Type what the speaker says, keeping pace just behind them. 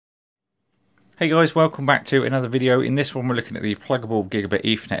Hey guys, welcome back to another video. In this one we're looking at the Plugable Gigabit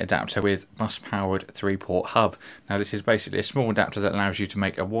Ethernet adapter with bus-powered 3-port hub. Now this is basically a small adapter that allows you to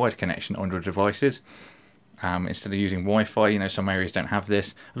make a wide connection on your devices. Instead of using Wi-Fi, some areas don't have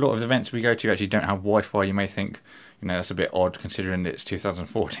this. A lot of the events we go to actually don't have Wi-Fi. You may think, that's a bit odd considering it's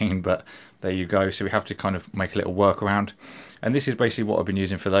 2014, but there you go. So we have to kind of make a little workaround. And this is basically what I've been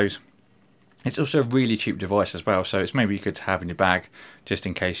using for those. It's also a really cheap device as well, so it's maybe good to have in your bag just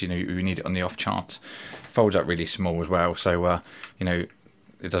in case you need it on the off chance. It folds up really small as well, so it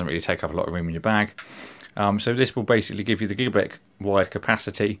doesn't really take up a lot of room in your bag. So this will basically give you the gigabit wide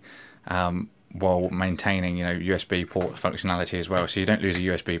capacity while maintaining USB port functionality as well, so you don't lose a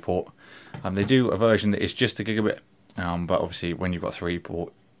USB port. They do a version that is just a gigabit, but obviously when you've got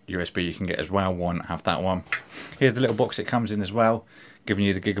 3-port USB you can get as well have that one. Here's the little box it comes in as well, giving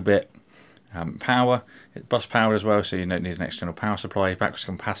you the gigabit power. It's bus powered as well, so you don't need an external power supply. Backwards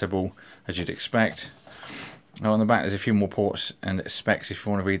compatible as you'd expect. Now on the back there's a few more ports and specs if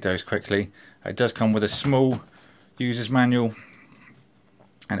you want to read those quickly. It does come with a small user's manual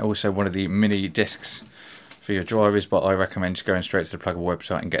and also one of the mini discs for your drivers, but I recommend just going straight to the Plugable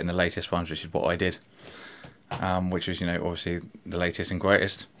website and getting the latest ones, which is what I did, which is obviously the latest and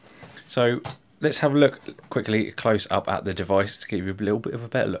greatest. So let's have a look quickly close up at the device to give you a little bit of a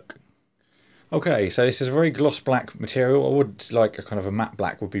better look. Okay, so this is a very gloss black material. I would like a kind of a matte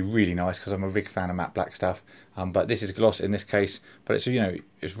black would be really nice because I'm a big fan of matte black stuff. But this is gloss in this case. But it's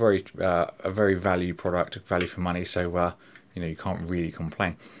it's very a very value product, value for money. So you can't really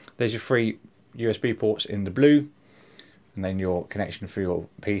complain. There's your 3 USB ports in the blue, and then your connection for your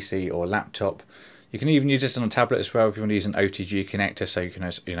PC or laptop. You can even use this on a tablet as well if you want to use an OTG connector. So you can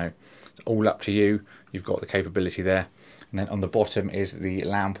it's all up to you. You've got the capability there. And then on the bottom is the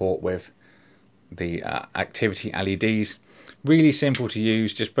LAN port with the activity LEDs. Really simple to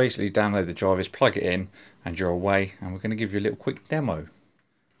use, just basically download the drivers, plug it in and you're away, and we're going to give you a little quick demo.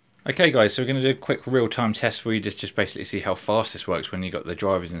 Okay guys, so we're going to do a quick real-time test for you, just basically see how fast this works when you've got the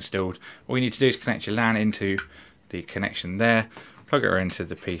drivers installed. All you need to do is connect your LAN into the connection there, plug it into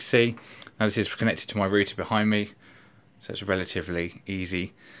the PC. Now this is connected to my router behind me, so it's relatively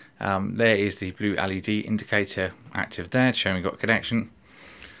easy. There is the blue LED indicator active there, showing we've got a connection.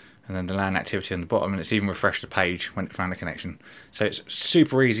 And then the LAN activity on the bottom, and it's even refreshed the page when it found a connection. So it's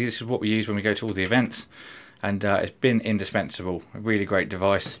super easy. This is what we use when we go to all the events, and it's been indispensable. A really great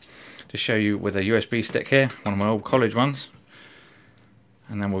device to show you with a USB stick here, one of my old college ones.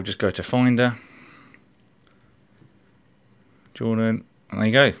 And then we'll just go to Finder, Jordan, and there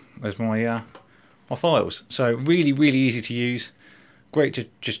you go. There's my my files. So really easy to use. Great to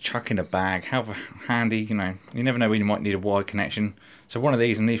just chuck in a bag, have a handy, you never know when you might need a wide connection. So one of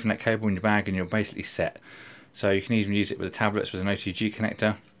these and an Ethernet cable in your bag and you're basically set. So you can even use it with the tablets with an OTG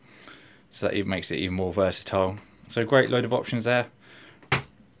connector. So that even makes it even more versatile. So great load of options there.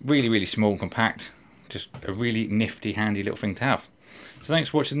 Really small and compact. Just a really nifty, handy little thing to have. So thanks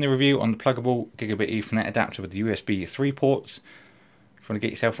for watching the review on the Plugable Gigabit Ethernet adapter with the USB 3 ports. If you want to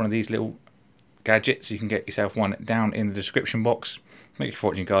get yourself one of these little gadgets, you can get yourself one down in the description box. Thank you for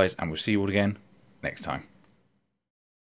watching guys, and we'll see you all again next time.